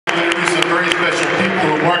very special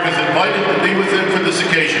people who Mark has invited to be with him for this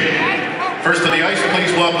occasion. First to the ice,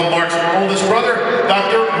 please welcome Mark's oldest brother,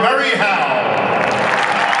 Dr. Mark Howe.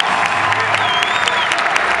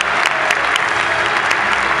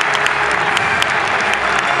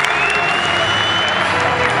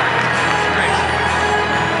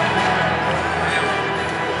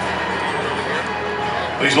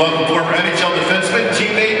 Please welcome former NHL defenseman,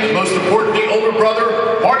 teammate, and most importantly, older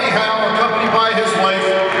brother, Mark Howe, accompanied by his wife,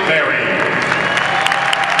 Mary.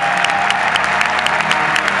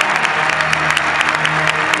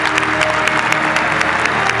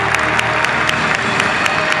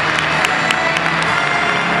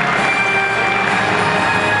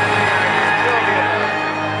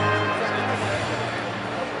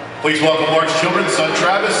 Please welcome Mark's children, son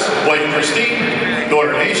Travis, wife Christine,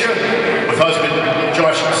 daughter Asia, with husband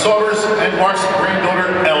Josh Saunders, and Mark's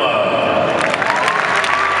granddaughter Ella.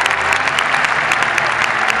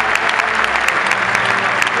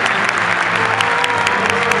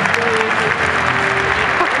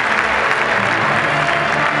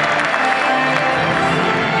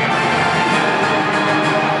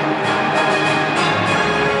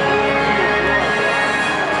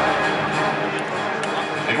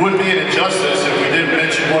 It would be an injustice if we didn't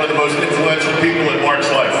mention one of the most influential people in Mark's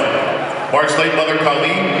life. Mark's late mother,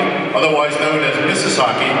 Colleen, otherwise known as Mrs.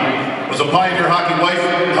 Hockey, was a pioneer hockey wife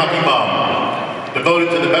and hockey mom, devoted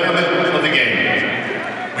to the betterment of the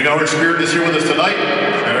game. We know her spirit is here with us tonight,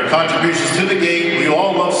 and her contributions to the game we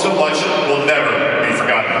all love so much will never be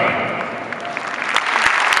forgotten.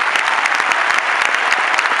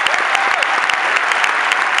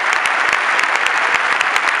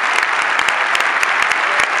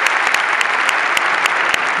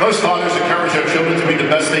 Most fathers encourage their children to be the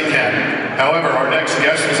best they can. However, our next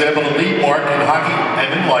guest was able to lead Mark in hockey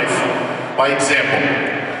and in life by example.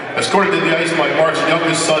 Escorted to the ice by Mark's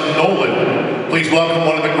youngest son, Nolan, please welcome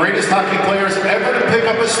one of the greatest hockey players ever to pick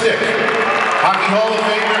up a stick. Hockey Hall of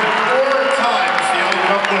Famer, 4 times the Stanley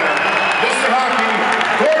Cup winner, Mr. Hockey,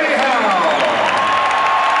 Mark Howe.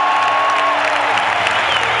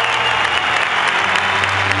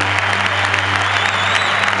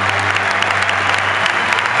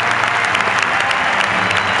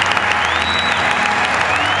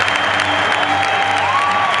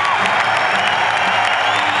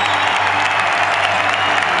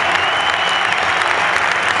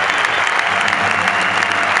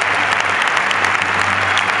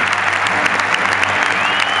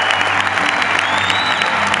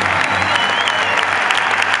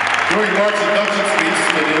 During Mark's induction speech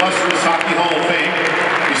to the illustrious Hockey Hall of Fame,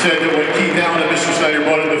 he said that when Keith Allen and Mr. Snyder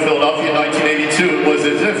brought him to Philadelphia in 1982, it was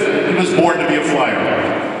as if he was born to be a Flyer.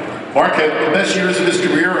 Mark had the best years of his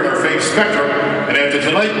career in our famed spectrum, and after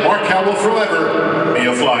tonight, Mark Howe will forever be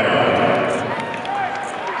a Flyer.